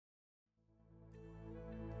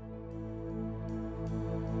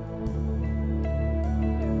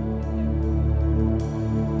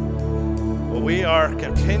are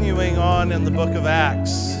continuing on in the book of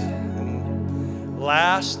Acts. And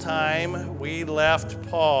last time we left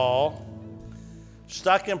Paul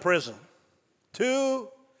stuck in prison, 2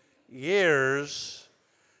 years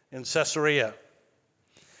in Caesarea.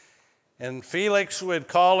 And Felix would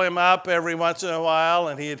call him up every once in a while,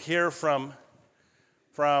 and he'd hear from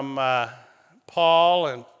Paul.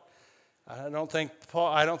 And I don't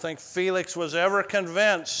think Felix was ever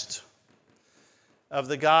convinced of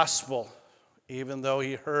the gospel, even though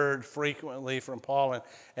he heard frequently from Paul.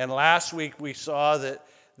 And last week we saw that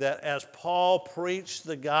as Paul preached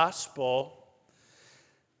the gospel,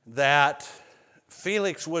 that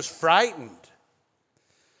Felix was frightened,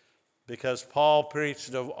 because Paul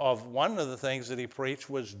preached of one of the things that he preached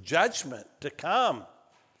was judgment to come.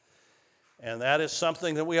 And that is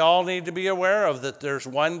something that we all need to be aware of, that there's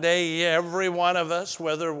one day every one of us,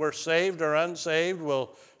 whether we're saved or unsaved,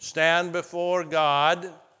 will stand before God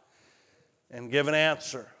and give an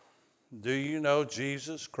answer. Do you know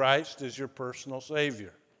Jesus Christ is your personal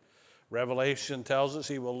Savior? Revelation tells us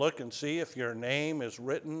he will look and see if your name is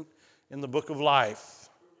written in the book of life.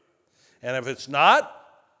 And if it's not,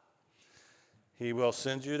 he will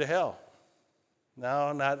send you to hell.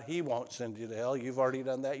 No, not he won't send you to hell. You've already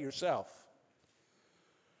done that yourself.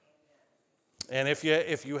 And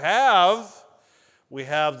if you have, we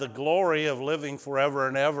have the glory of living forever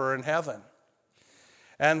and ever in heaven.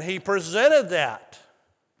 And he presented that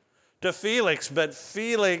to Felix, but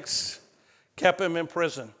Felix kept him in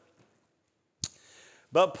prison.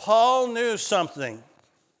 But Paul knew something.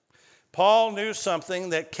 Paul knew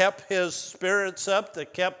something that kept his spirits up,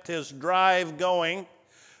 that kept his drive going.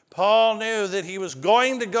 Paul knew that he was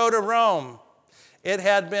going to go to Rome. It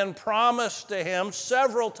had been promised to him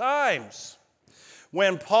several times.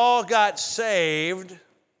 When Paul got saved,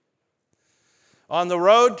 on the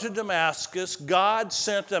road to Damascus, God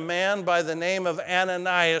sent a man by the name of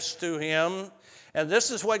Ananias to him. And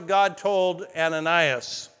this is what God told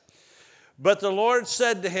Ananias. But the Lord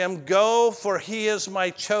said to him, "Go, for he is my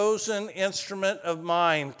chosen instrument of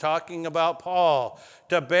mine," talking about Paul,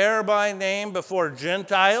 "to bear my name before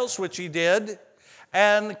Gentiles," which he did,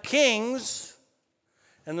 "and kings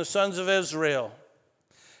and the sons of Israel."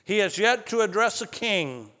 He has yet to address a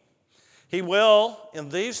king. He will in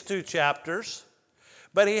these 2 chapters.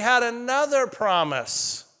 But he had another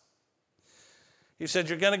promise. He said,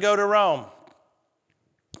 "You're going to go to Rome."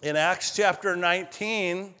 In Acts chapter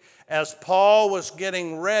 19, as Paul was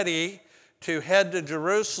getting ready to head to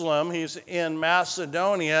Jerusalem, he's in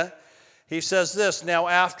Macedonia, he says this, "Now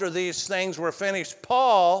after these things were finished,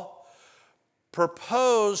 Paul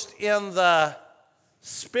proposed in the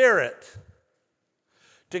Spirit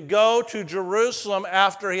to go to Jerusalem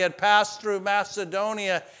after he had passed through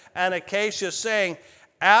Macedonia and Achaia, saying,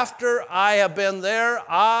 'After I have been there,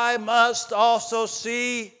 I must also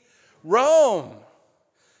see Rome.'"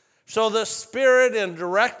 So the Spirit, in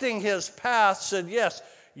directing his path, said, "Yes,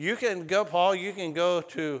 you can go, Paul, you can go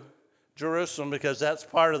to Jerusalem because that's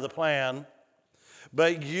part of the plan,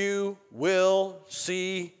 but you will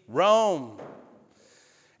see Rome."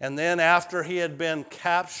 And then after he had been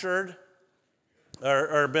captured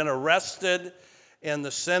or been arrested in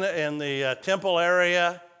the temple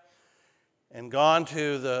area and gone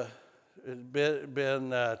to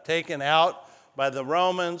been taken out by the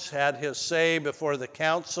Romans, had his say before the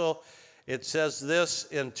council. It says this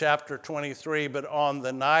in chapter 23, "But on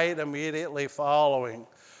the night immediately following,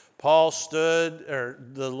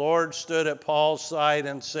 the Lord stood at Paul's side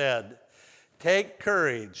and said, 'Take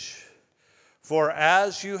courage, for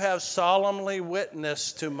as you have solemnly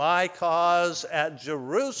witnessed to my cause at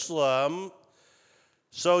Jerusalem,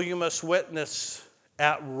 so you must witness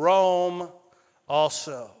at Rome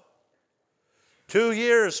also.'" 2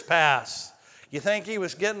 years passed. You think he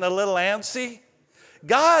was getting a little antsy?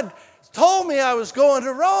 God told me I was going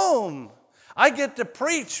to Rome. I get to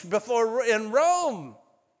preach in Rome.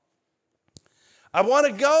 I want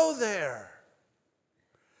to go there.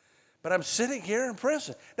 But I'm sitting here in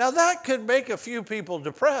prison. Now that could make a few people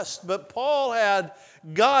depressed, but Paul had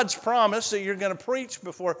God's promise that you're going to preach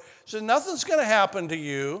before. So nothing's going to happen to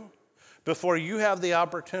you before you have the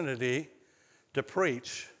opportunity to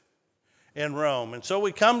preach in Rome. And so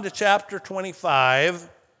we come to chapter 25,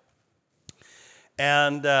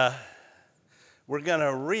 and we're going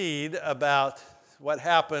to read about what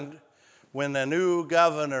happened when a new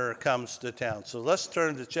governor comes to town. So let's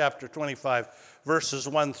turn to chapter 25, verses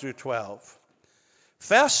 1 through 12.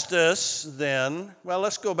 Festus then,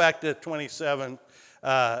 let's go back to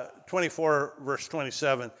 24, verse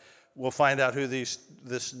 27. We'll find out who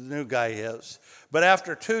this new guy is. "But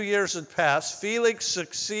after 2 years had passed, Felix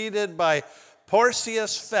succeeded by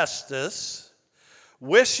Porcius Festus,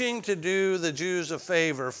 Wishing to do the Jews a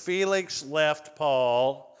favor, Felix left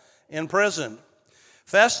Paul in prison.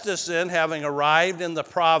 Festus then, having arrived in the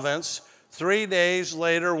province, 3 days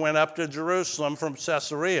later went up to Jerusalem from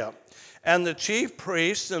Caesarea. And the chief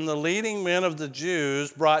priests and the leading men of the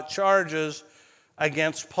Jews brought charges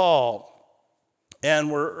against Paul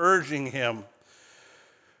and were urging him,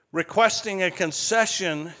 requesting a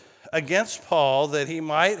concession against Paul that he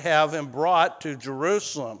might have him brought to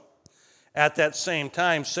Jerusalem at that same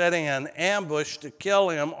time, setting an ambush to kill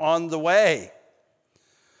him on the way.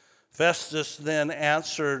 Festus then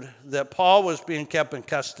answered that Paul was being kept in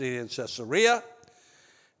custody in Caesarea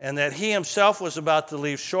and that he himself was about to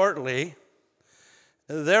leave shortly.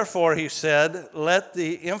 Therefore, he said, let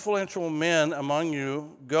the influential men among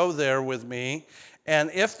you go there with me, and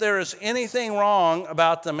if there is anything wrong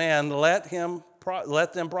about the man, let them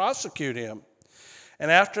prosecute him. And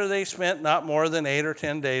after they spent not more than 8 or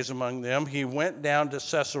 10 days among them, he went down to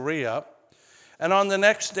Caesarea, and on the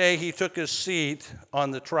next day he took his seat on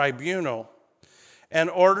the tribunal and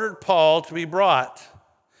ordered Paul to be brought.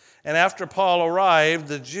 And after Paul arrived,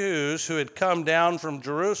 the Jews who had come down from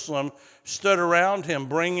Jerusalem stood around him,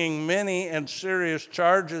 bringing many and serious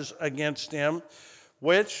charges against him,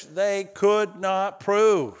 which they could not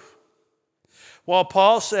prove. While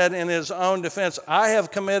Paul said in his own defense, I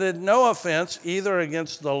have committed no offense either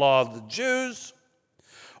against the law of the Jews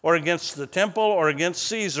or against the temple or against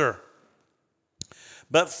Caesar.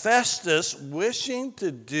 But Festus, wishing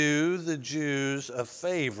to do the Jews a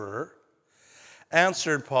favor,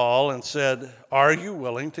 answered Paul and said, are you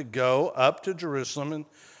willing to go up to Jerusalem and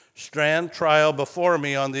stand trial before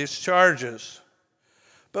me on these charges?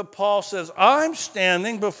 But Paul says, I'm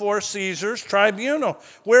standing before Caesar's tribunal,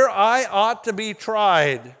 where I ought to be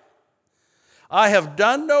tried. I have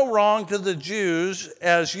done no wrong to the Jews,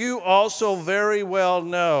 as you also very well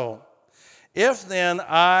know. If then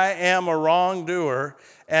I am a wrongdoer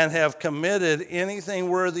and have committed anything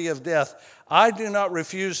worthy of death, I do not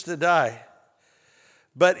refuse to die.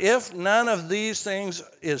 But if none of these things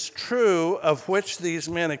is true of which these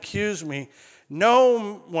men accuse me,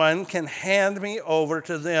 no one can hand me over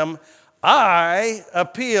to them. I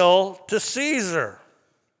appeal to Caesar.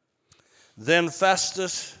 Then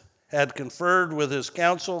Festus had conferred with his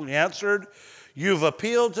council and answered, you've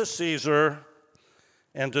appealed to Caesar,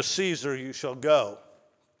 and to Caesar you shall go.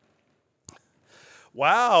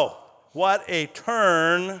 Wow, what a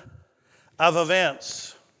turn of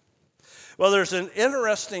events. Well, there's an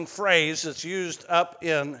interesting phrase that's used up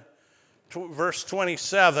in verse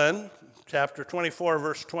 27, chapter 24,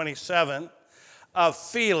 verse 27, of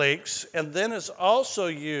Felix, and then is also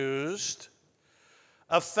used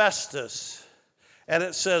of Festus. And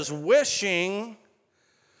it says, wishing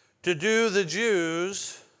to do the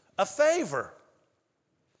Jews a favor.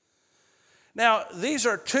 Now, these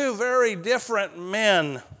are two very different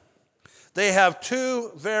men. They have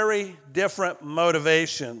two very different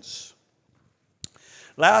motivations.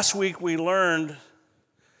 Last week we learned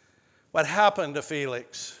what happened to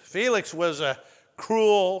Felix. Felix was a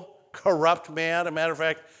cruel, corrupt man. As a matter of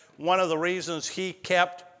fact, one of the reasons he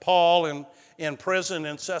kept Paul in prison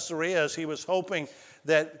in Caesarea is he was hoping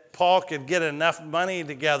that Paul could get enough money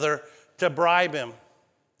together to bribe him.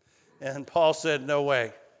 And Paul said, no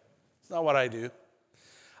way. It's not what I do.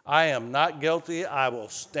 I am not guilty. I will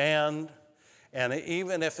stand. And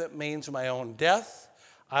even if it means my own death,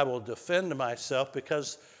 I will defend myself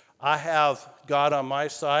because I have God on my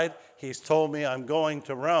side. He's told me I'm going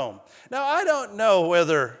to Rome. Now, I don't know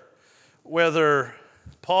whether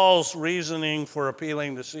Paul's reasoning for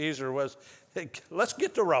appealing to Caesar was, hey, let's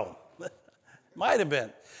get to Rome. Might have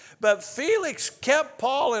been. But Felix kept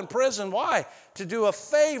Paul in prison. Why? To do a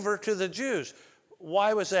favor to the Jews.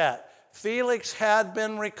 Why was that? Felix had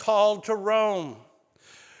been recalled to Rome.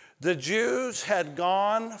 The Jews had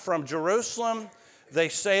gone from Jerusalem. They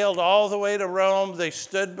sailed all the way to Rome. They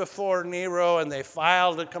stood before Nero and they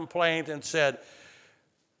filed a complaint and said,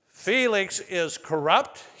 Felix is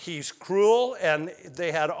corrupt, he's cruel, and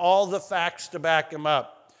they had all the facts to back him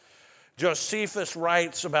up. Josephus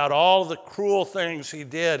writes about all the cruel things he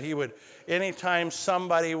did. He would, anytime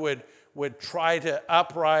somebody would try to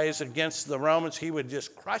uprise against the Romans, he would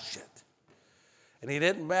just crush it. And he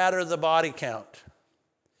didn't matter the body count.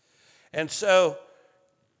 And so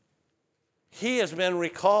he has been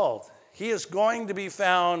recalled. He is going to be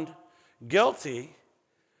found guilty,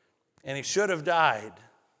 and he should have died.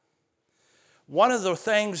 One of the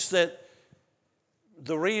things the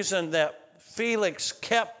reason that Felix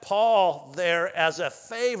kept Paul there as a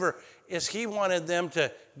favor is he wanted them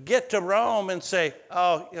to get to Rome and say,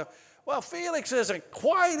 well, Felix isn't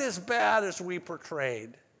quite as bad as we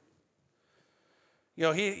portrayed.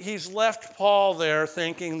 He's left Paul there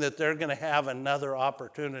thinking that they're going to have another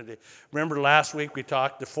opportunity. Remember last week we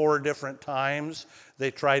talked the 4 different times they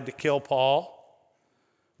tried to kill Paul,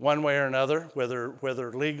 one way or another,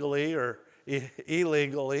 whether legally or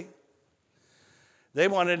illegally. They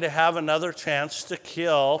wanted to have another chance to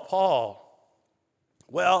kill Paul.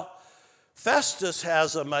 Well, Festus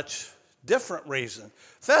has a much different reason.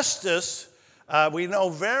 Festus, we know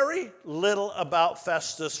very little about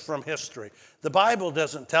Festus from history. The Bible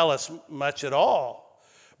doesn't tell us much at all.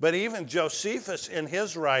 But even Josephus in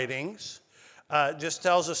his writings just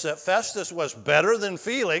tells us that Festus was better than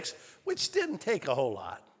Felix, which didn't take a whole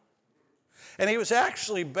lot. And he was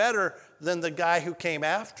actually better than the guy who came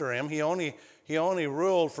after him. He only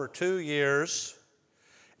ruled for 2 years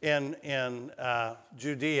in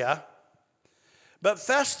Judea. But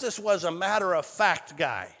Festus was a matter-of-fact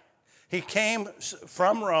guy. He came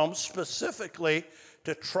from Rome specifically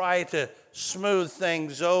to try to smooth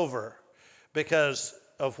things over because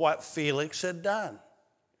of what Felix had done.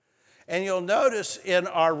 And you'll notice in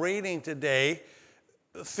our reading today,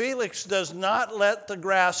 Felix does not let the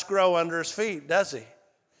grass grow under his feet, does he?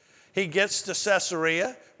 He gets to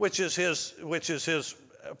Caesarea, which is his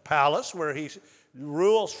palace where he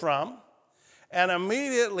rules from, and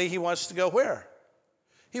immediately he wants to go where?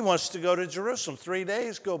 He wants to go to Jerusalem. 3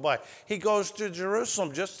 days go by. He goes to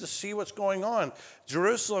Jerusalem just to see what's going on.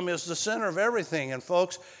 Jerusalem is the center of everything. And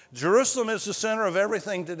folks, Jerusalem is the center of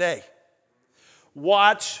everything today.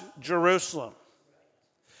 Watch Jerusalem.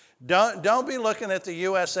 Don't be looking at the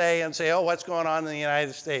USA and say, oh, what's going on in the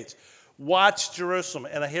United States? Watch Jerusalem.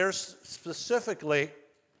 And here's specifically,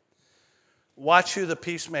 watch who the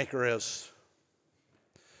peacemaker is.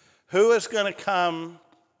 Who is going to come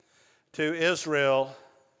to Israel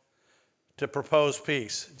to propose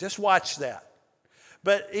peace? Just watch that.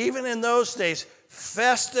 But even in those days,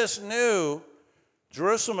 Festus knew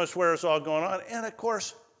Jerusalem is where it's all going on. And of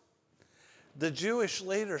course, the Jewish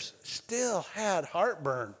leaders still had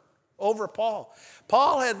heartburn over Paul.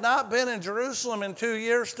 Paul had not been in Jerusalem in 2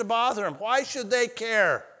 years to bother him. Why should they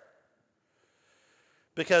care?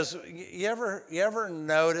 Because you ever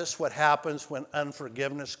notice what happens when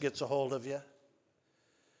unforgiveness gets a hold of you?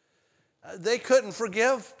 They couldn't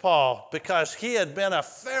forgive Paul because he had been a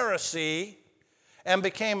Pharisee and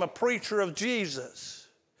became a preacher of Jesus.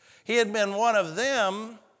 He had been one of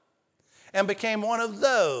them and became one of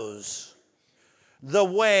those. The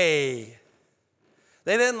way.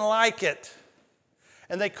 They didn't like it.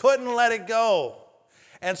 And they couldn't let it go.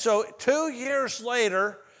 And so 2 years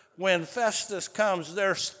later, when Festus comes,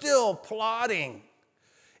 they're still plotting.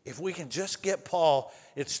 If we can just get Paul,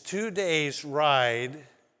 it's 2 days ride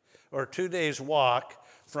or 2 days walk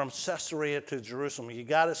from Caesarea to Jerusalem. You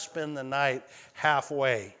got to spend the night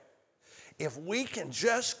halfway. If we can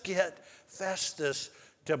just get Festus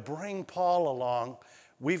to bring Paul along,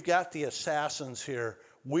 we've got the assassins here.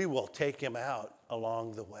 We will take him out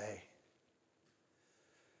along the way.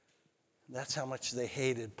 That's how much they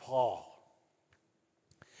hated Paul.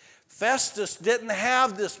 Festus didn't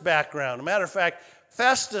have this background. As a matter of fact,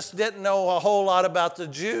 Festus didn't know a whole lot about the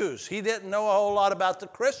Jews. He didn't know a whole lot about the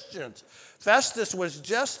Christians. Festus was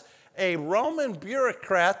just a Roman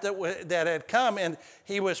bureaucrat that had come, and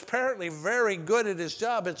he was apparently very good at his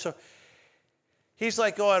job. And so he's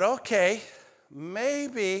like going, okay,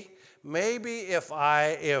 maybe if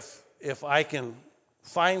I can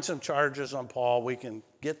find some charges on Paul, we can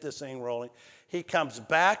get this thing rolling. He comes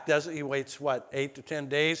back, he waits, 8 to 10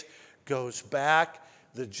 days, goes back.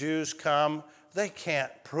 The Jews come. They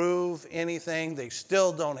can't prove anything. They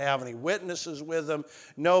still don't have any witnesses with them.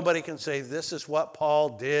 Nobody can say this is what Paul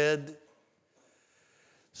did.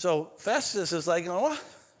 So Festus is like, oh,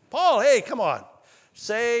 Paul, hey, come on.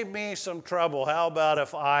 Save me some trouble. How about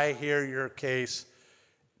if I hear your case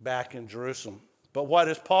back in Jerusalem? But what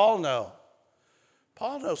does Paul know?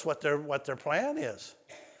 Paul knows what their plan is.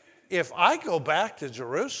 If I go back to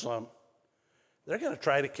Jerusalem, they're going to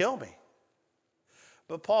try to kill me.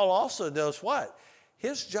 But Paul also knows what?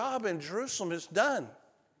 His job in Jerusalem is done.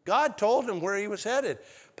 God told him where he was headed.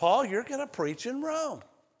 Paul, you're going to preach in Rome.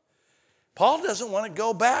 Paul doesn't want to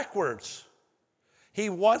go backwards. He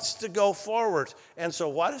wants to go forwards. And so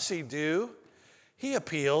what does he do? He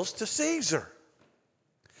appeals to Caesar.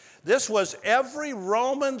 This was every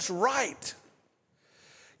Roman's right.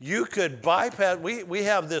 You could bypass, we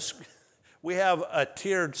have a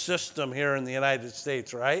tiered system here in the United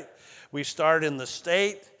States, right? We start in the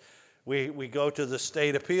state, we go to the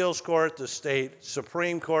state appeals court, the state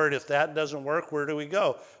Supreme Court. If that doesn't work, where do we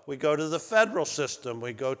go? We go to the federal system.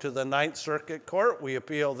 We go to the Ninth Circuit Court, we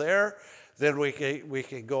appeal there. then we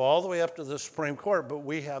could go all the way up to the Supreme Court, but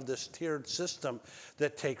we have this tiered system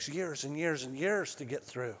that takes years and years and years to get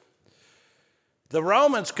through. The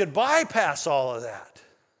Romans could bypass all of that.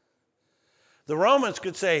 The Romans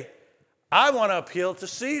could say, I want to appeal to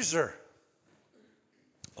Caesar.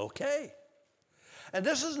 Okay. And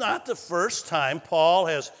this is not the first time Paul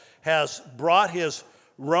has brought his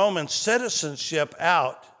Roman citizenship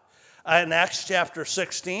out. In Acts chapter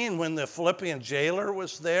 16, when the Philippian jailer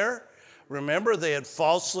was there, remember they had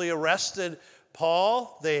falsely arrested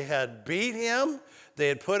Paul. They had beat him. They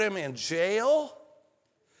had put him in jail.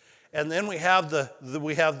 And then we have the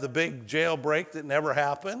big jailbreak that never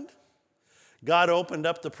happened. God opened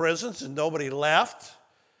up the prisons and nobody left.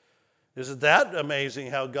 Isn't that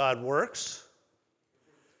amazing how God works?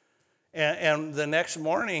 And the next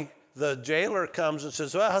morning, the jailer comes and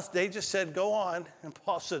says, well, they just said, go on. And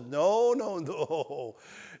Paul said, no.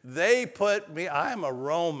 They put me, I'm a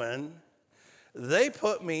Roman. They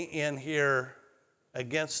put me in here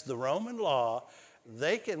against the Roman law.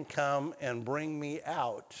 They can come and bring me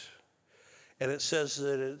out. And it says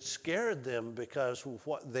that it scared them because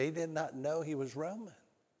they did not know he was Roman.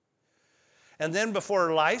 And then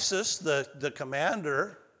before Lysias, the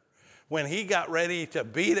commander, when he got ready to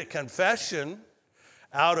beat a confession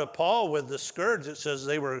out of Paul with the scourge, it says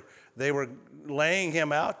they were laying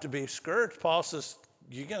him out to be scourged. Paul says,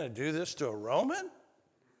 you going to do this to a Roman?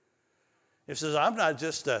 He says, I'm not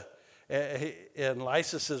just and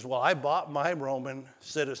Lysias says, well, I bought my Roman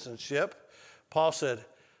citizenship. Paul said,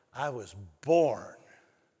 I was born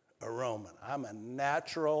a Roman. I'm a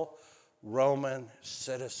natural Roman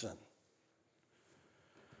citizen.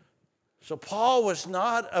 So Paul was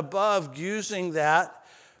not above using that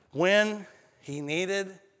when he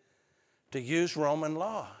needed to use Roman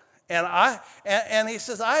law. And he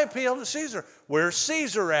says, I appeal to Caesar. Where's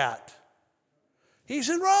Caesar at? He's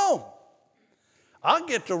in Rome. I'll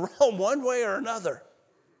get to Rome one way or another.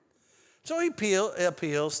 So he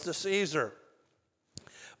appeals to Caesar.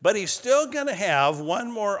 But he's still going to have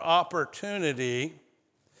one more opportunity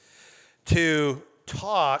to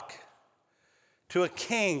talk to a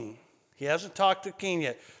king. He hasn't talked to a king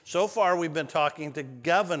yet. So far, we've been talking to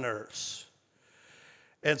governors.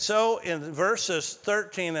 And so in verses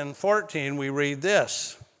 13 and 14, we read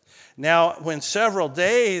this. Now, when several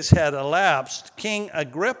days had elapsed, King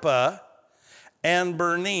Agrippa and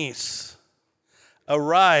Bernice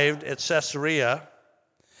arrived at Caesarea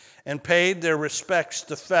and paid their respects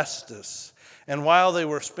to Festus. And while they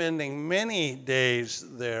were spending many days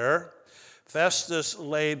there, Festus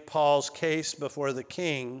laid Paul's case before the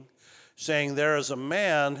king, saying, there is a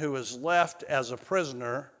man who is left as a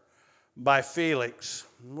prisoner by Felix.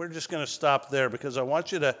 We're just going to stop there because I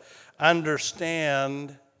want you to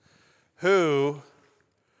understand who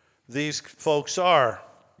these folks are.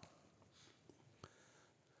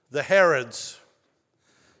 The Herods.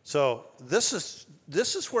 So this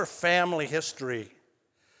is where family history,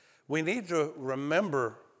 we need to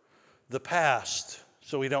remember the past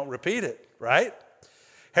so we don't repeat it, right?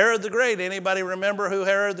 Herod the Great, anybody remember who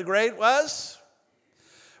Herod the Great was?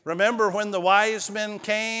 Remember when the wise men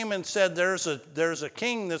came and said, there's a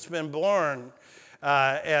king that's been born,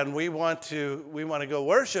 and we want to go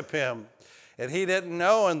worship him. And he didn't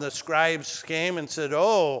know, and the scribes came and said,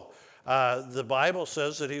 the Bible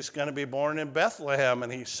says that he's going to be born in Bethlehem,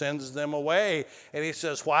 and he sends them away. And he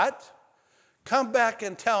says, what? Come back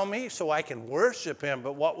and tell me so I can worship him.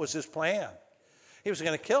 But what was his plan? He was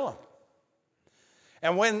going to kill him.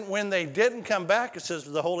 And when they didn't come back, it says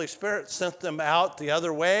the Holy Spirit sent them out the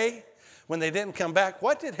other way. When they didn't come back,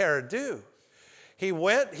 what did Herod do?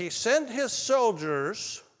 He sent his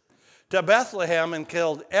soldiers to Bethlehem and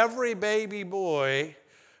killed every baby boy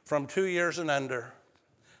from 2 years and under.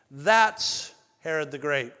 That's Herod the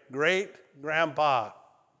Great, great-grandpa.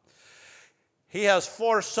 He has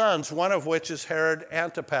 4 sons, one of which is Herod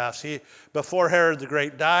Antipas. Before Herod the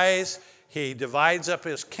Great dies, he divides up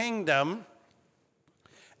his kingdom,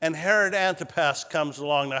 and Herod Antipas comes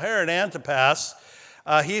along. Now, Herod Antipas,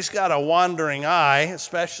 he's got a wandering eye,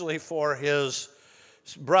 especially for his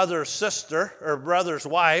brother's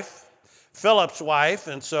wife, Philip's wife,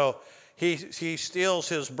 and so he steals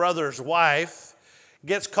his brother's wife.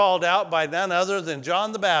 Gets called out by none other than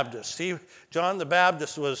John the Baptist. John the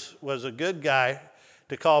Baptist was a good guy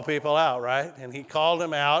to call people out, right? And he called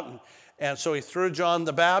him out, and so he threw John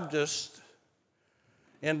the Baptist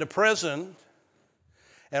into prison.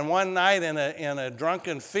 And one night in a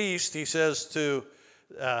drunken feast, he says to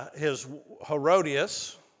his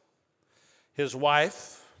Herodias, his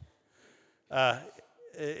wife,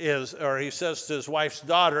 he says to his wife's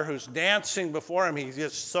daughter, who's dancing before him, he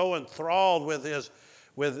gets so enthralled with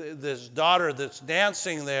with this daughter that's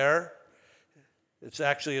dancing there. It's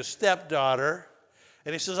actually a stepdaughter.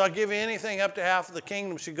 And he says, I'll give you anything up to half of the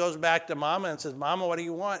kingdom. She goes back to Mama and says, Mama, what do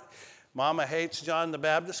you want? Mama hates John the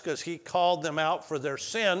Baptist because he called them out for their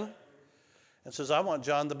sin and says, I want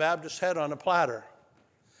John the Baptist's head on a platter.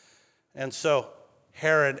 And so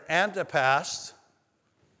Herod Antipas,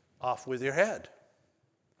 off with your head.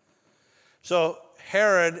 So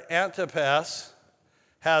Herod Antipas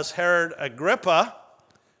has Herod Agrippa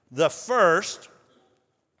the first.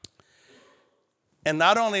 And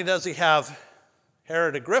not only does he have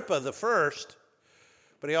Herod Agrippa the first,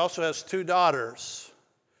 but he also has two daughters,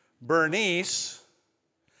 Bernice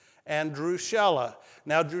and Drusilla.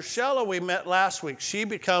 Now, Drusilla we met last week. She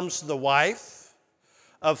becomes the wife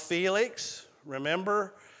of Felix.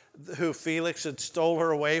 Remember who Felix had stole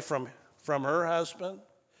her away from her husband?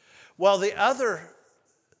 Well, the other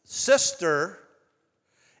sister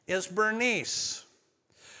is Bernice.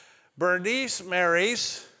 Bernice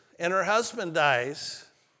marries and her husband dies.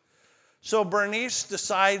 So Bernice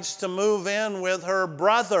decides to move in with her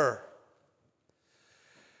brother.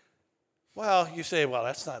 Well, you say, well,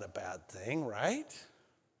 that's not a bad thing, right?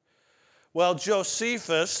 Well,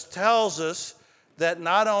 Josephus tells us that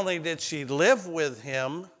not only did she live with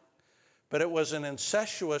him, but it was an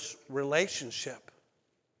incestuous relationship.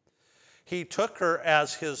 He took her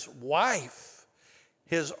as his wife,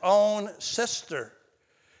 his own sister.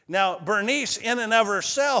 Now, Bernice, in and of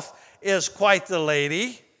herself, is quite the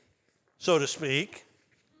lady, so to speak,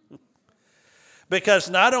 because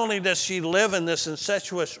not only does she live in this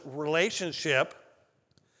incestuous relationship,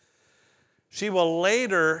 she will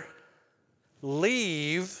later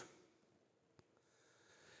leave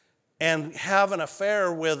and have an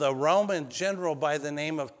affair with a Roman general by the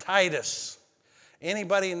name of Titus.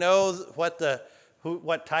 Anybody know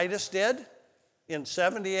what Titus did in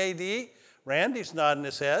 70 AD? Randy's nodding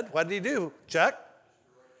his head. What did he do, Chuck?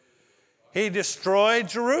 He destroyed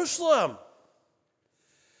Jerusalem.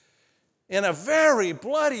 In a very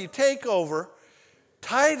bloody takeover,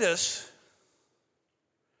 Titus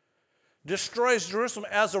destroys Jerusalem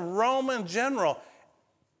as a Roman general,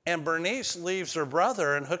 and Bernice leaves her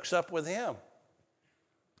brother and hooks up with him.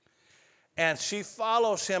 And she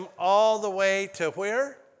follows him all the way to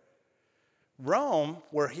where? Rome,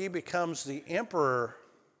 where he becomes the emperor.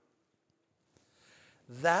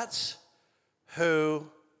 That's who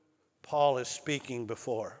Paul is speaking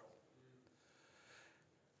before.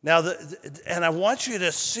 Now, and I want you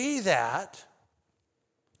to see that,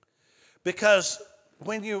 because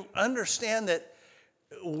when you understand that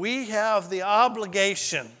we have the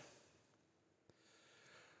obligation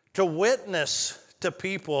to witness to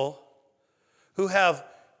people who have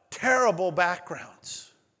terrible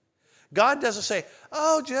backgrounds. God doesn't say,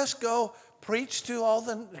 oh, just go preach to all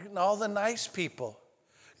the nice people.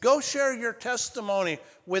 Go share your testimony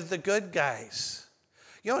with the good guys.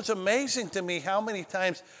 You know, it's amazing to me how many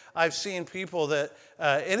times I've seen people that,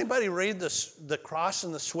 anybody read The Cross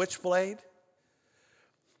and the Switchblade?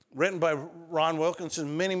 Written by Ron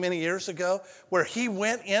Wilkinson many, many years ago, where he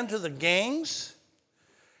went into the gangs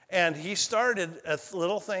and he started a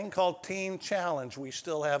little thing called Teen Challenge. We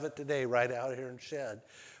still have it today right out here in Shed.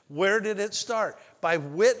 Where did it start? By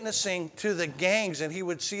witnessing to the gangs, and he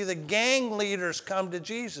would see the gang leaders come to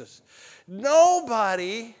Jesus.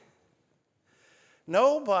 Nobody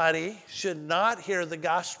should not hear the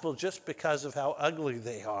gospel just because of how ugly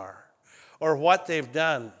they are or what they've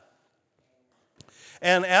done.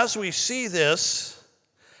 And as we see this,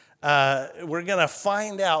 we're going to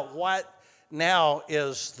find out what now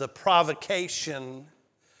is the provocation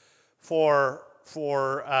for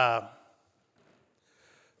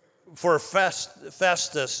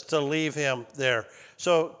Festus to leave him there.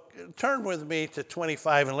 So turn with me to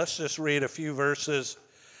 25 and let's just read a few verses.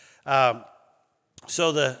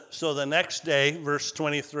 So the next day, verse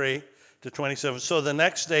 23 to 27. So the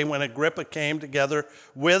next day when Agrippa came together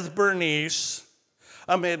with Bernice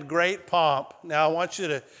amid great pomp. Now I want you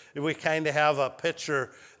to, we kind of have a picture.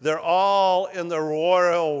 They're all in their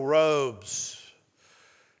royal robes.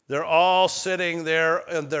 They're all sitting there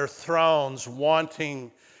in their thrones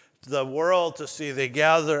wanting the world to see. They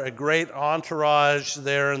gather a great entourage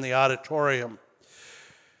there in the auditorium.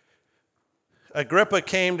 Agrippa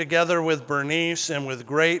came together with Bernice and with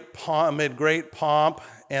amid great pomp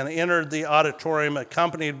and entered the auditorium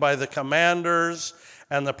accompanied by the commanders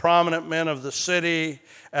and the prominent men of the city.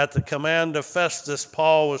 At the command of Festus,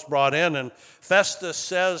 Paul was brought in, and Festus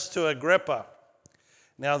says to Agrippa,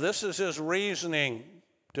 now this is his reasoning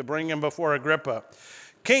to bring him before Agrippa.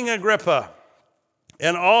 King Agrippa,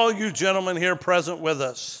 and all you gentlemen here present with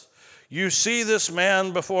us, You see this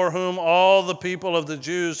man before whom all the people of the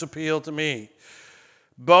Jews appeal to me,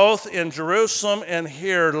 both in Jerusalem and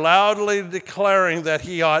here, loudly declaring that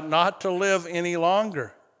he ought not to live any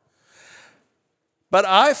longer. But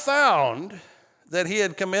I found that he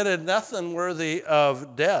had committed nothing worthy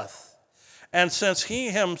of death. And since he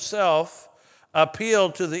himself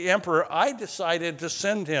appealed to the emperor, I decided to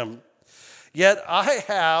send him. Yet I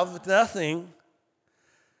have nothing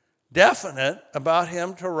definite about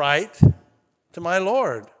him to write to my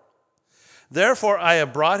Lord. Therefore, I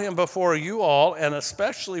have brought him before you all, and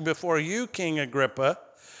especially before you, King Agrippa,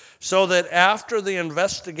 so that after the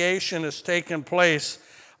investigation has taken place,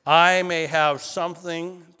 I may have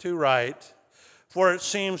something to write. For it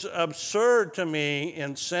seems absurd to me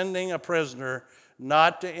in sending a prisoner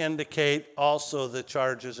not to indicate also the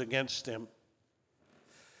charges against him.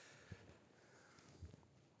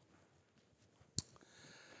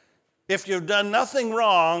 If you've done nothing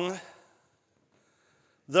wrong,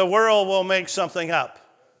 the world will make something up.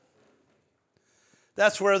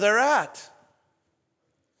 That's where they're at.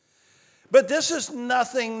 But this is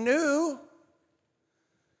nothing new.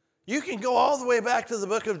 You can go all the way back to the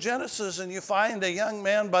book of Genesis and you find a young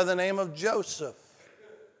man by the name of Joseph.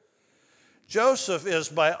 Joseph is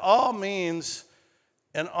by all means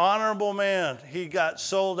an honorable man. He got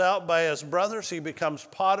sold out by his brothers. He becomes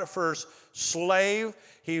Potiphar's slave.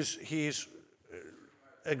 He's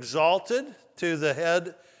exalted to the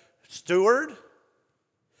head steward.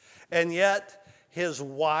 And yet his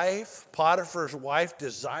wife, Potiphar's wife,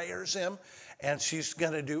 desires him. And she's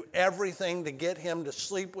going to do everything to get him to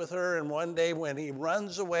sleep with her. And one day when he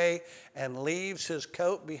runs away and leaves his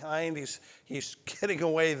coat behind, he's getting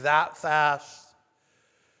away that fast.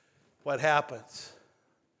 What happens?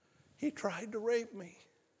 He tried to rape me.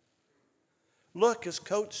 Look, his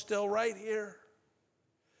coat's still right here.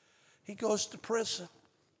 He goes to prison.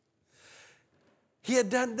 He had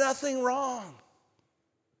done nothing wrong.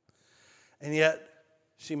 And yet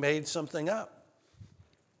she made something up.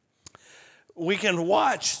 We can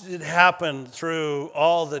watch it happen through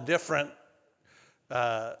all the different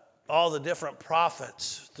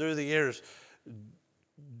prophets through the years.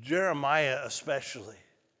 Jeremiah especially.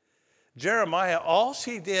 Jeremiah, all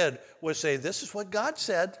he did was say, this is what God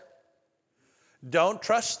said. Don't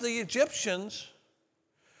trust the Egyptians.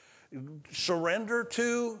 Surrender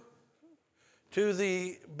to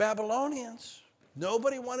the Babylonians.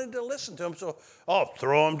 Nobody wanted to listen to him, so,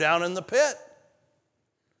 throw him down in the pit.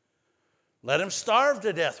 Let him starve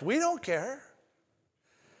to death. We don't care.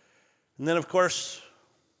 And then, of course,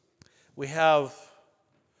 we have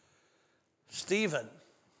Stephen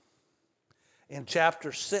in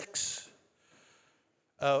chapter 6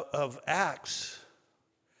 of Acts.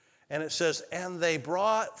 And it says, and they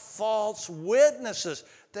brought false witnesses.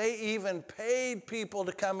 They even paid people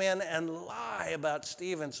to come in and lie about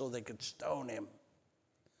Stephen so they could stone him.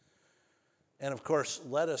 And, of course,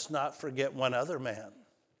 let us not forget one other man.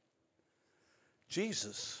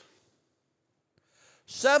 Jesus.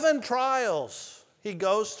 7 trials he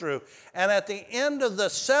goes through. And at the end of the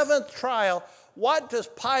 7th trial, what does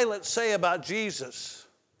Pilate say about Jesus?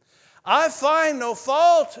 I find no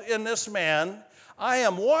fault in this man. I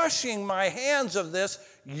am washing my hands of this.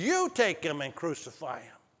 You take him and crucify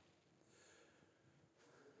him.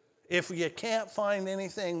 If you can't find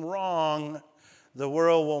anything wrong, the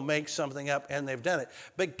world will make something up, and they've done it.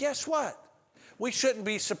 But guess what? We shouldn't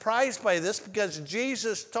be surprised by this because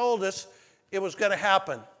Jesus told us it was going to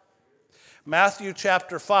happen. Matthew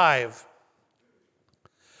chapter 5,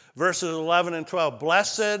 verses 11 and 12.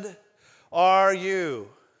 Blessed are you.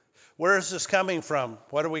 Where is this coming from?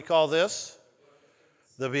 What do we call this?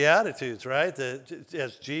 The Beatitudes, right?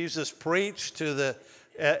 As Jesus preached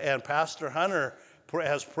and Pastor Hunter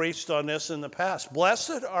has preached on this in the past.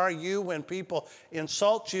 Blessed are you when people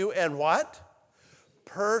insult you and what?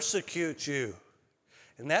 Persecute you.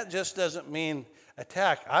 And that just doesn't mean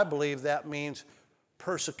attack. I believe that means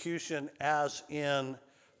persecution as in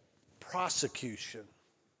prosecution.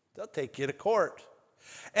 They'll take you to court.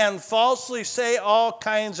 And falsely say all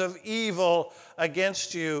kinds of evil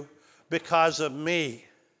against you because of me.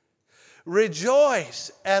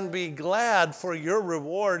 Rejoice and be glad, for your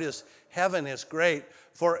reward is heaven is great.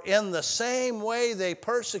 For in the same way they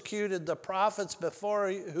persecuted the prophets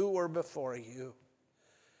before you, who were before you.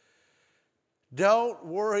 Don't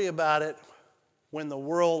worry about it when the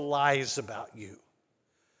world lies about you.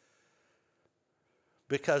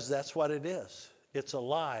 Because that's what it is. It's a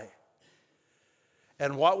lie.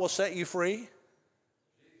 And what will set you free?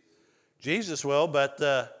 Jesus will, but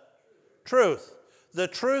the truth. The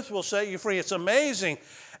truth will set you free. It's amazing.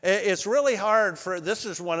 It's really hard this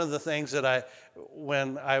is one of the things that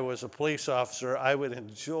when I was a police officer, I would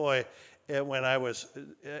enjoy it when I was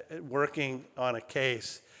working on a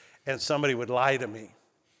case and somebody would lie to me,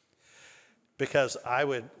 because I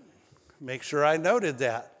would make sure I noted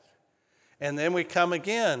that. And then we come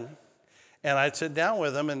again, and I'd sit down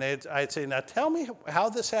with them, and I'd say, now tell me how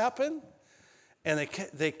this happened. And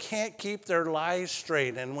they can't keep their lies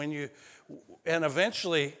straight. And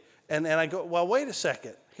eventually, and I go, well, wait a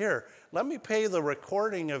second. Here, let me play the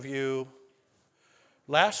recording of you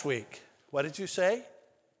last week. What did you say?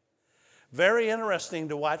 Very interesting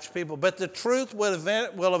to watch people. But the truth will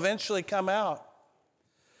eventually come out.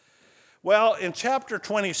 Well, in chapter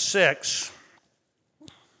 26,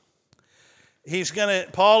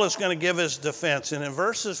 Paul is going to give his defense. And in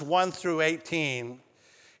verses 1 through 18,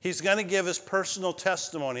 he's going to give his personal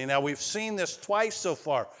testimony. Now, we've seen this twice so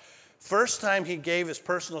far. First time he gave his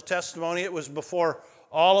personal testimony, it was before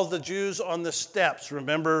all of the Jews on the steps.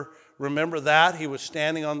 Remember that? He was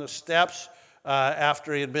standing on the steps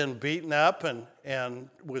after he had been beaten up and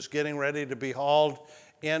was getting ready to be hauled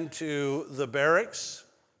into the barracks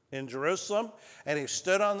in Jerusalem. And he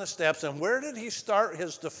stood on the steps. And where did he start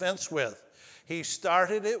his defense with? He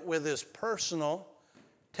started it with his personal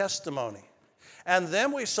testimony. And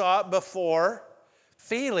then we saw it before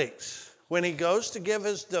Felix. When he goes to give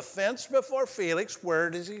his defense before Felix, where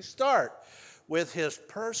does he start? With his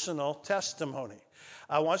personal testimony.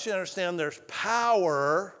 I want you to understand there's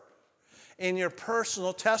power in your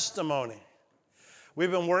personal testimony. We've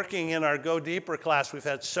been working in our Go Deeper class. We've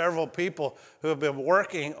had several people who have been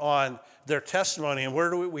working on their testimony. And where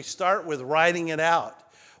do we start with writing it out?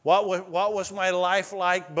 What was my life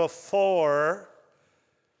like before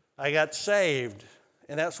I got saved?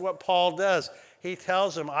 And that's what Paul does. He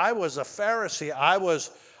tells them, I was a Pharisee. I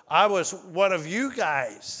was one of you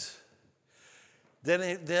guys.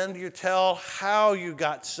 Then you tell how you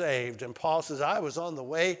got saved. And Paul says, I was on the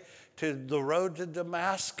way to the road to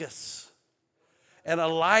Damascus. And a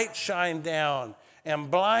light shined down and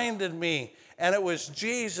blinded me. And it was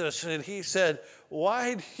Jesus. And he said,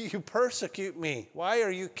 why do you persecute me? Why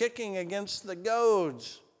are you kicking against the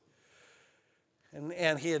goads?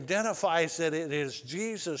 And he identifies that it is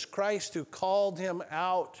Jesus Christ who called him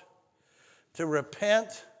out to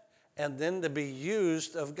repent and then to be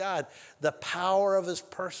used of God. The power of his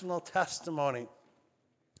personal testimony.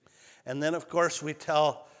 And then, of course, we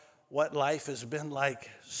tell what life has been like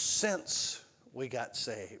since we got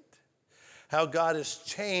saved. How God has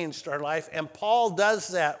changed our life. And Paul does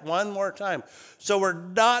that one more time. So we're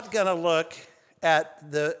not going to look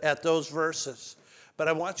at those verses. But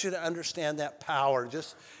I want you to understand that power.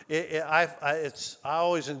 I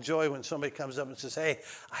always enjoy when somebody comes up and says, hey,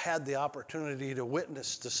 I had the opportunity to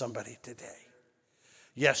witness to somebody today,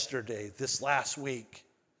 yesterday, this last week.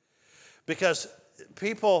 Because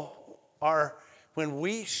people are, when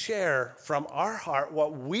we share from our heart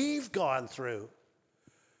what we've gone through,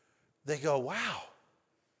 they go, wow,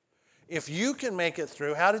 if you can make it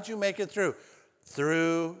through, how did you make it through?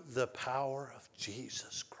 Through the power of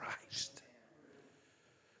Jesus Christ.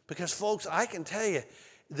 Because, folks, I can tell you,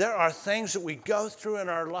 there are things that we go through in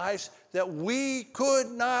our lives that we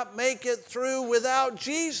could not make it through without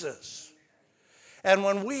Jesus. And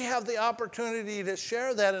when we have the opportunity to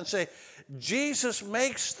share that and say, Jesus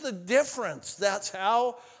makes the difference. That's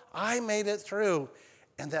how I made it through,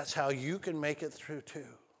 and that's how you can make it through too.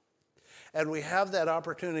 And we have that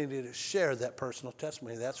opportunity to share that personal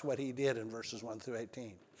testimony. That's what he did in verses 1 through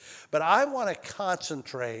 18. But I want to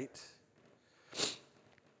concentrate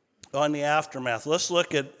on the aftermath. Let's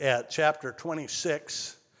look at chapter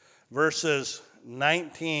 26, verses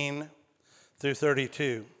 19 through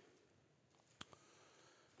 32.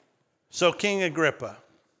 So, King Agrippa,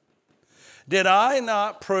 did I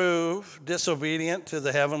not prove disobedient to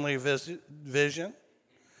the heavenly vision,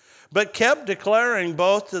 but kept declaring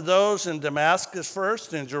both to those in Damascus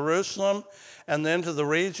first, in Jerusalem, and then to the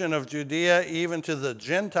region of Judea, even to the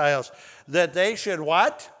Gentiles, that they should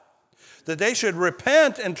what? That they should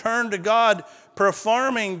repent and turn to God,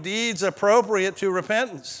 performing deeds appropriate to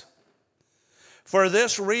repentance. For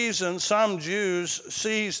this reason, some Jews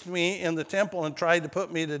seized me in the temple and tried to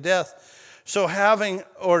put me to death. So having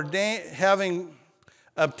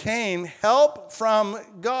obtained help from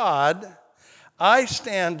God, I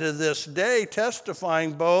stand to this day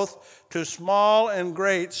testifying both to small and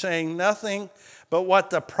great, saying nothing but what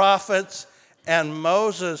the prophets and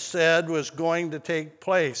Moses said was going to take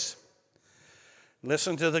place.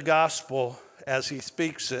 Listen to the gospel as he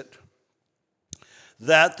speaks it.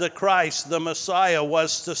 That the Christ, the Messiah,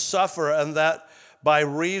 was to suffer, and that by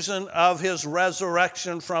reason of his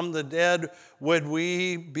resurrection from the dead, would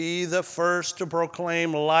we be the first to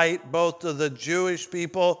proclaim light both to the Jewish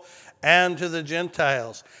people and to the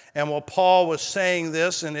Gentiles. And while Paul was saying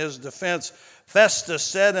this in his defense, Festus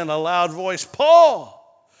said in a loud voice, Paul,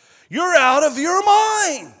 you're out of your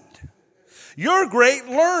mind. Your great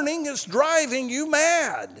learning is driving you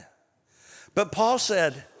mad. But Paul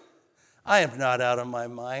said, I am not out of my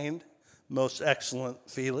mind, most excellent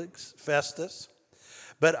Festus,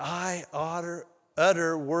 but I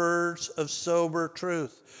utter words of sober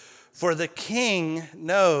truth. For the king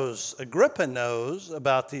knows, Agrippa knows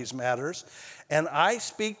about these matters, and I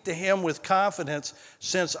speak to him with confidence,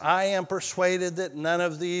 since I am persuaded that none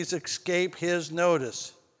of these escape his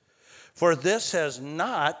notice. For this has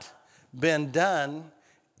not been done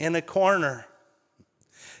in a corner.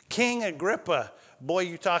 King Agrippa, boy,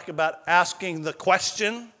 you talk about asking the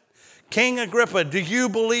question. King Agrippa, do you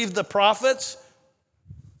believe the prophets?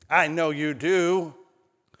 I know you do.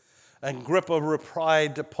 Agrippa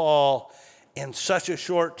replied to Paul, in such a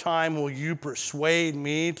short time will you persuade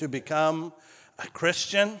me to become a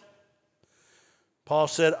Christian? Paul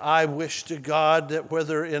said, I wish to God that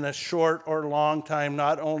whether in a short or long time,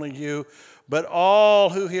 not only you, but all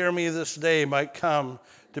who hear me this day might come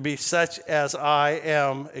to be such as I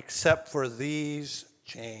am, except for these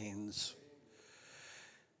chains.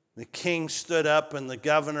 The king stood up, and the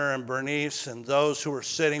governor and Bernice and those who were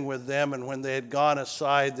sitting with them, and when they had gone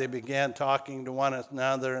aside, they began talking to one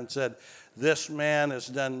another and said, this man has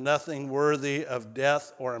done nothing worthy of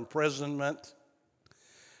death or imprisonment.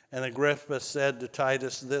 And Agrippa said to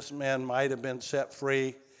Titus, this man might have been set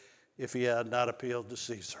free if he had not appealed to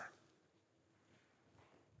Caesar.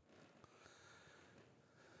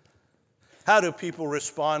 How do people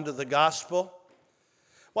respond to the gospel?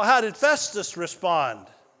 Well, how did Festus respond?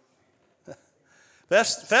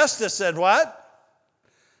 Festus said what?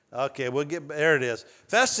 Okay, there it is.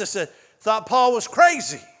 Festus said, thought Paul was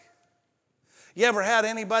crazy. You ever had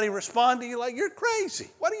anybody respond to you like, you're crazy?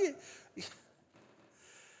 What are you?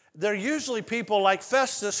 They're usually people like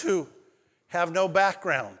Festus who have no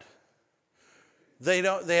background. They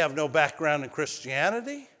have no background in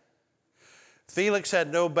Christianity. Felix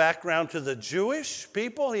had no background to the Jewish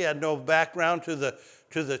people. He had no background to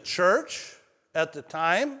the church at the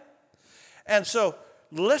time. And so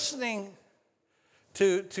listening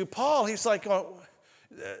to Paul, he's like, oh,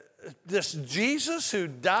 this Jesus who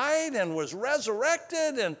died and was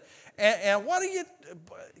resurrected, and what are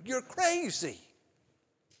you're crazy.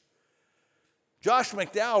 Josh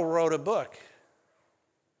McDowell wrote a book,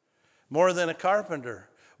 More Than a Carpenter.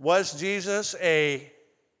 Was Jesus a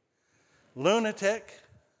lunatic,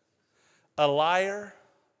 a liar,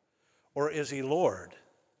 or is he Lord?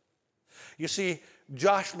 You see,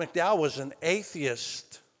 Josh McDowell was an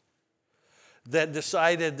atheist that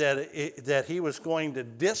decided that he was going to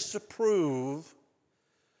disapprove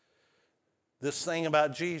this thing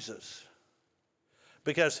about Jesus.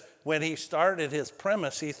 Because when he started his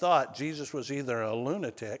premise, he thought Jesus was either a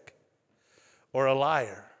lunatic or a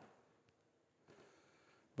liar.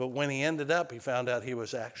 But when he ended up, he found out he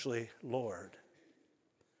was actually Lord.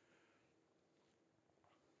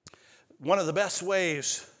 One of the best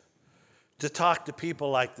ways to talk to people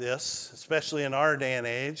like this, especially in our day and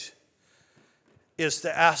age, is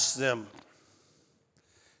to ask them,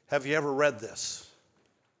 have you ever read this?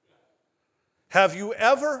 Have you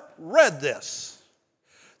ever read this?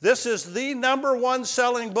 This is the #1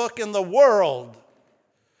 selling book in the world.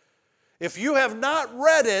 If you have not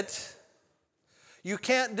read it, you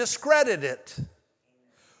can't discredit it.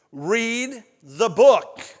 Read the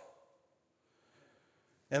book.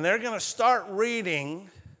 And they're going to start reading.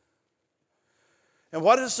 And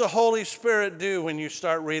what does the Holy Spirit do when you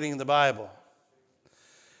start reading the Bible?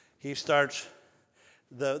 He starts,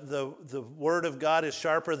 the Word of God is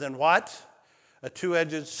sharper than what? A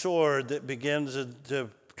two-edged sword that begins to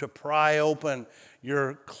pry open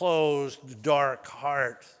your closed, dark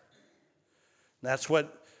heart. That's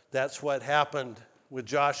what happened with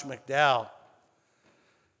Josh McDowell.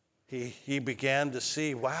 He began to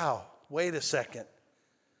see, wow, wait a second.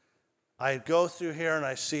 I go through here and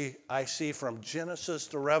I see from Genesis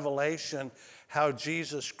to Revelation how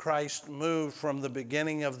Jesus Christ moved from the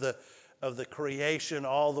beginning of the creation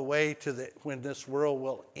all the way to when this world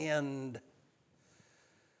will end.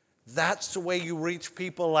 That's the way you reach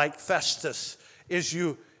people like Festus, is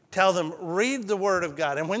you tell them, read the Word of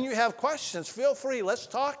God. And when you have questions, feel free, let's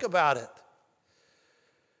talk about it.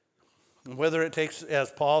 And whether it takes,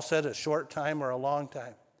 as Paul said, a short time or a long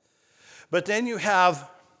time. But then you have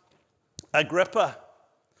Agrippa.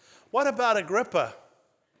 What about Agrippa?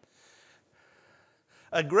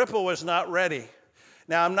 Agrippa was not ready.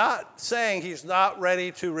 Now, I'm not saying he's not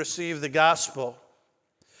ready to receive the gospel,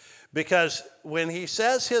 because when he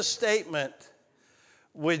says his statement,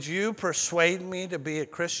 would you persuade me to be a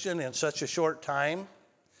Christian in such a short time?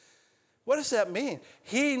 What does that mean?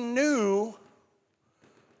 He knew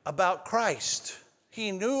about Christ.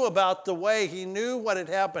 He knew about the way. He knew what had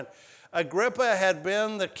happened. Agrippa had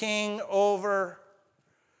been the king over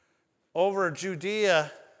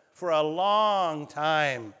Judea for a long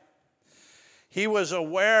time. He was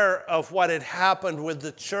aware of what had happened with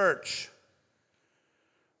the church.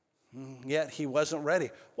 Yet he wasn't ready.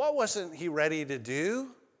 What wasn't he ready to do?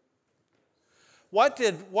 What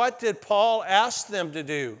did Paul ask them to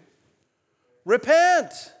do?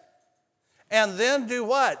 Repent. And then do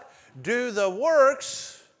what? Do the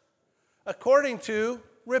works according to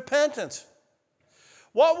repentance.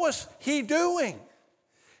 What was he doing?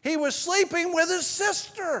 He was sleeping with his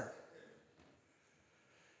sister.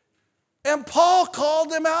 And Paul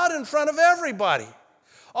called him out in front of everybody.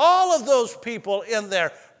 All of those people in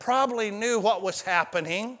there probably knew what was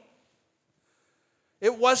happening.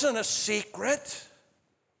 It wasn't a secret.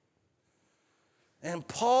 And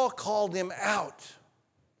Paul called him out.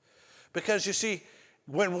 Because you see,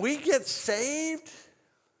 when we get saved,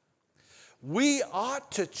 we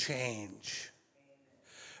ought to change.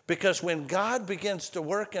 Because when God begins to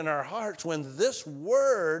work in our hearts, when this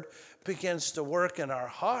word begins to work in our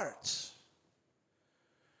hearts,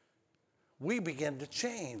 we begin to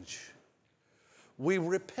change. We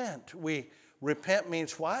repent. Repent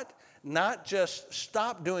means what? Not just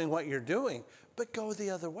stop doing what you're doing, but go the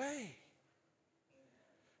other way.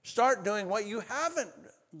 Start doing what you haven't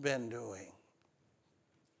been doing.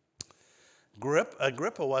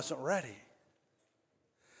 Agrippa wasn't ready.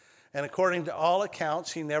 And according to all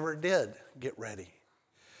accounts, he never did get ready.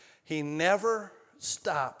 He never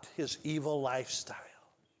stopped his evil lifestyle.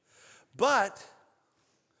 But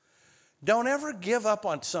don't ever give up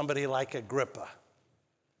on somebody like Agrippa.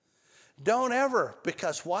 Don't ever.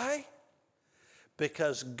 Because why?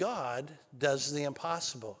 Because God does the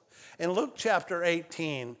impossible. In Luke chapter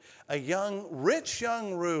 18, a rich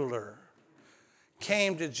young ruler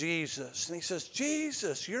came to Jesus. And he says,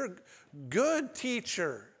 Jesus, you're a good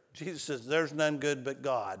teacher. Jesus says, there's none good but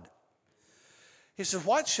God. He says,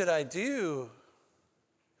 what should I do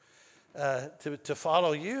to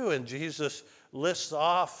follow you? And Jesus lists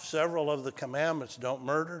off several of the commandments. Don't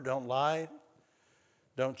murder, don't lie,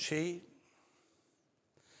 don't cheat.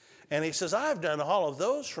 And he says, I've done all of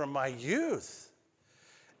those from my youth.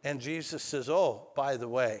 And Jesus says, oh, by the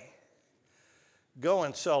way, go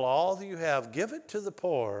and sell all that you have, give it to the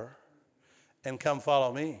poor, and come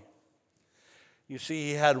follow me. You see,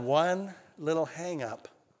 he had one little hang-up.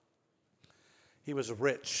 He was a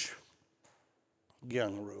rich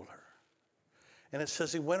young ruler. And it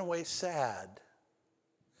says he went away sad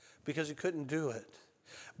because he couldn't do it.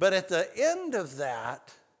 But at the end of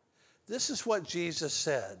that, this is what Jesus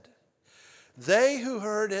said. They who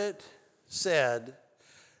heard it said,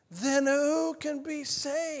 then who can be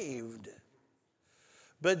saved?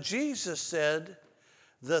 But Jesus said,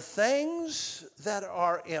 the things that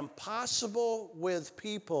are impossible with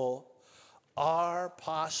people are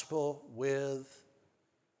possible with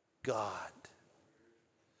God.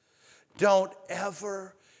 Don't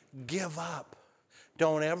ever give up.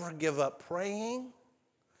 Don't ever give up praying.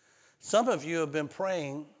 Some of you have been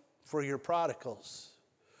praying for your prodigals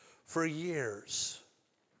for years.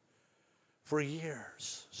 For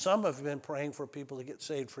years. Some have been praying for people to get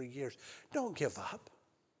saved for years. Don't give up.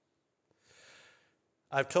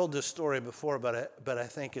 I've told this story before, but I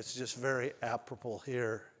think it's just very apropos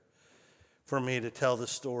here for me to tell the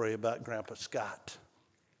story about Grandpa Scott.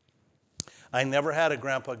 I never had a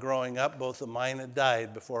grandpa growing up. Both of mine had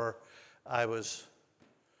died before I was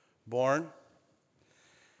born.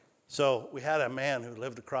 So we had a man who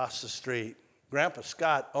lived across the street. Grandpa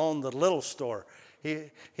Scott owned the little store.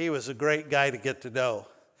 He was a great guy to get to know,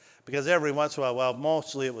 because every once in a while, well,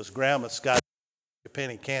 mostly it was Grandma Scott,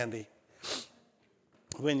 penny candy,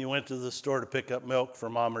 when you went to the store to pick up milk for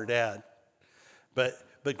mom or dad. But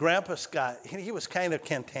Grandpa Scott, he was kind of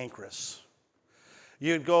cantankerous.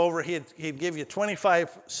 You'd go over, he'd give you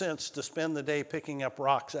 25 cents to spend the day picking up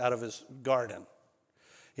rocks out of his garden.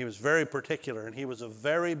 He was very particular, and he was a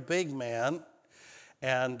very big man.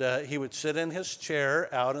 And he would sit in his chair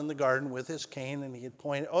out in the garden with his cane, and he'd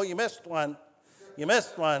point, oh, you missed one. You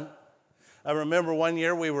missed one. I remember one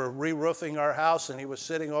year we were re-roofing our house, and he was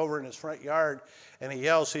sitting over in his front yard, and he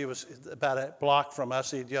yells, he was about a block from us,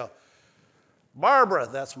 he'd yell, Barbara,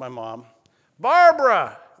 that's my mom,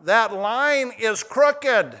 Barbara, that line is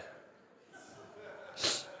crooked.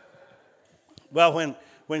 Well, when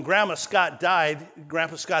when Grandma Scott died,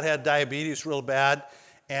 Grandpa Scott had diabetes real bad,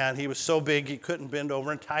 and he was so big he couldn't bend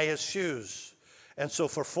over and tie his shoes. And so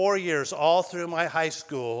for 4 years, all through my high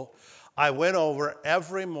school, I went over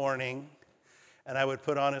every morning, and I would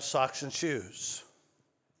put on his socks and shoes.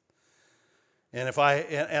 And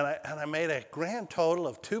I made a grand total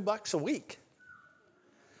of $2 a week.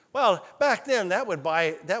 Well, back then that would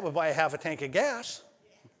buy a half a tank of gas.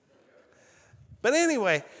 But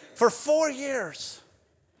anyway, for 4 years,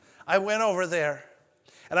 I went over there.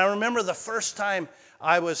 And I remember the first time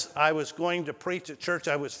I was going to preach at church.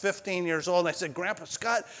 I was 15 years old, and I said, Grandpa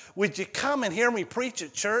Scott, would you come and hear me preach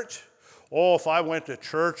at church? Oh, if I went to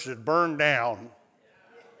church, it'd burn down.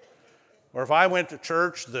 Or if I went to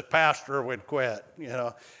church, the pastor would quit, you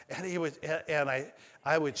know. And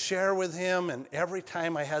I would share with him, and every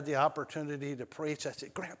time I had the opportunity to preach, I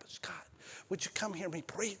said, Grandpa Scott, would you come hear me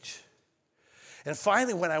preach? And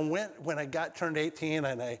finally, when I got turned 18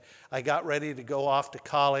 and I got ready to go off to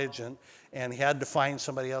college and he had to find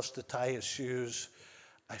somebody else to tie his shoes,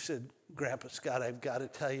 I said, Grandpa Scott, I've got to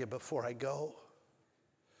tell you before I go.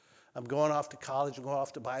 I'm going off to college, I'm going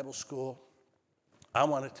off to Bible school. I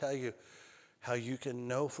want to tell you how you can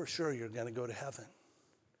know for sure you're going to go to heaven.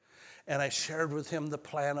 And I shared with him the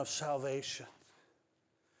plan of salvation.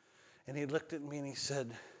 And he looked at me and he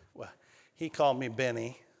said, well, he called me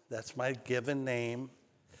Benny. That's my given name.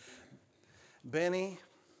 Benny,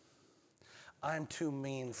 I'm too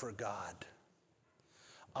mean for God.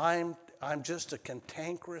 I'm just a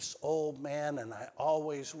cantankerous old man, and I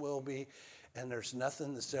always will be, and there's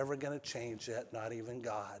nothing that's ever going to change that, not even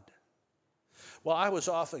God. Well, I was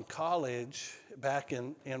off in college back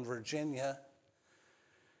in Virginia,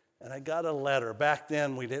 and I got a letter. Back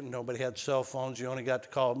then, nobody had cell phones. You only got to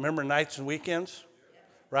call. Remember nights and weekends?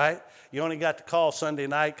 Right? You only got to call Sunday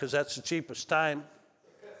night because that's the cheapest time,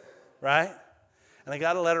 right? And I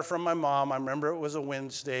got a letter from my mom. I remember it was a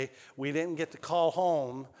Wednesday. We didn't get to call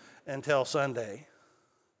home until Sunday.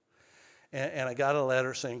 And I got a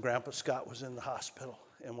letter saying Grandpa Scott was in the hospital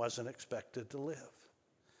and wasn't expected to live.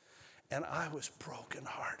 And I was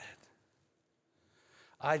brokenhearted.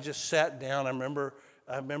 I just sat down.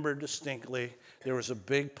 I remember distinctly, there was a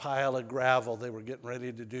big pile of gravel. They were getting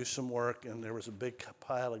ready to do some work, and there was a big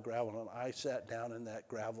pile of gravel, and I sat down in that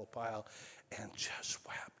gravel pile and just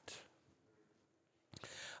wept.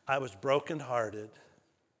 I was brokenhearted,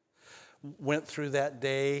 went through that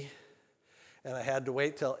day, and I had to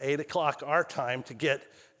wait till 8 o'clock our time to get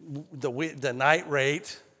the night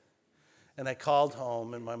rate, and I called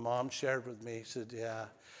home, and my mom shared with me, said, yeah,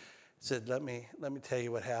 said, let me tell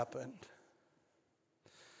you what happened.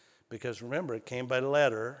 Because remember, it came by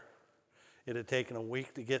letter. It had taken a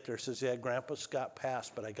week to get there. It says, yeah, Grandpa Scott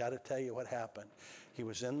passed, but I got to tell you what happened. He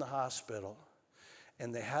was in the hospital,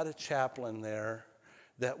 and they had a chaplain there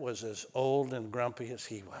that was as old and grumpy as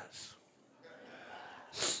he was.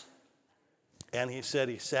 And he said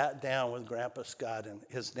he sat down with Grandpa Scott, and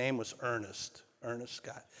his name was Ernest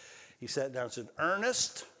Scott. He sat down and said,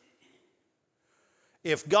 Ernest,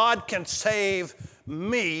 if God can save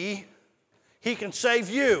me, he can save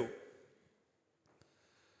you.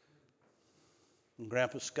 And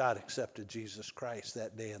Grandpa Scott accepted Jesus Christ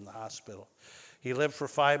that day in the hospital. He lived for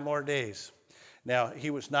 5 more days. Now,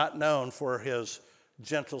 he was not known for his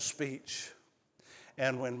gentle speech.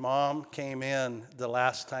 And when Mom came in the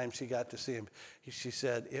last time she got to see him, she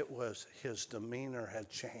said his demeanor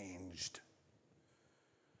had changed.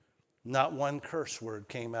 Not one curse word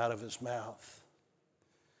came out of his mouth.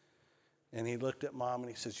 And he looked at Mom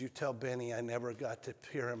and he says, you tell Benny I never got to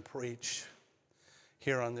hear him preach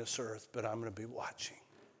here on this earth, but I'm going to be watching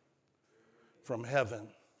from heaven.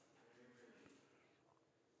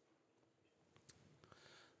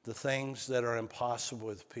 The things that are impossible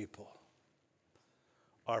with people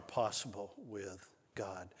are possible with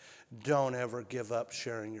God. Don't ever give up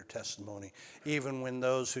sharing your testimony, even when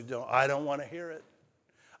those who don't, I don't want to hear it.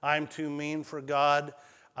 I'm too mean for God.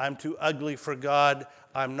 I'm too ugly for God.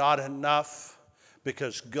 I'm not enough,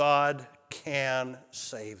 because God can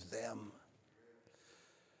save them.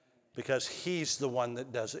 Because he's the one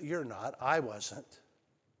that does it. You're not. I wasn't.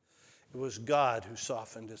 It was God who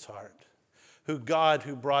softened his heart. God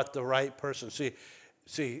who brought the right person.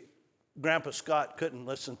 See, Grandpa Scott couldn't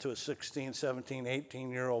listen to a 16, 17,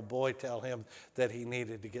 18-year-old boy tell him that he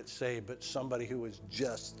needed to get saved, but somebody who was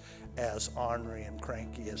just as ornery and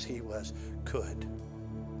cranky as he was could.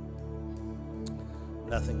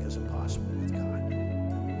 Nothing is impossible with God.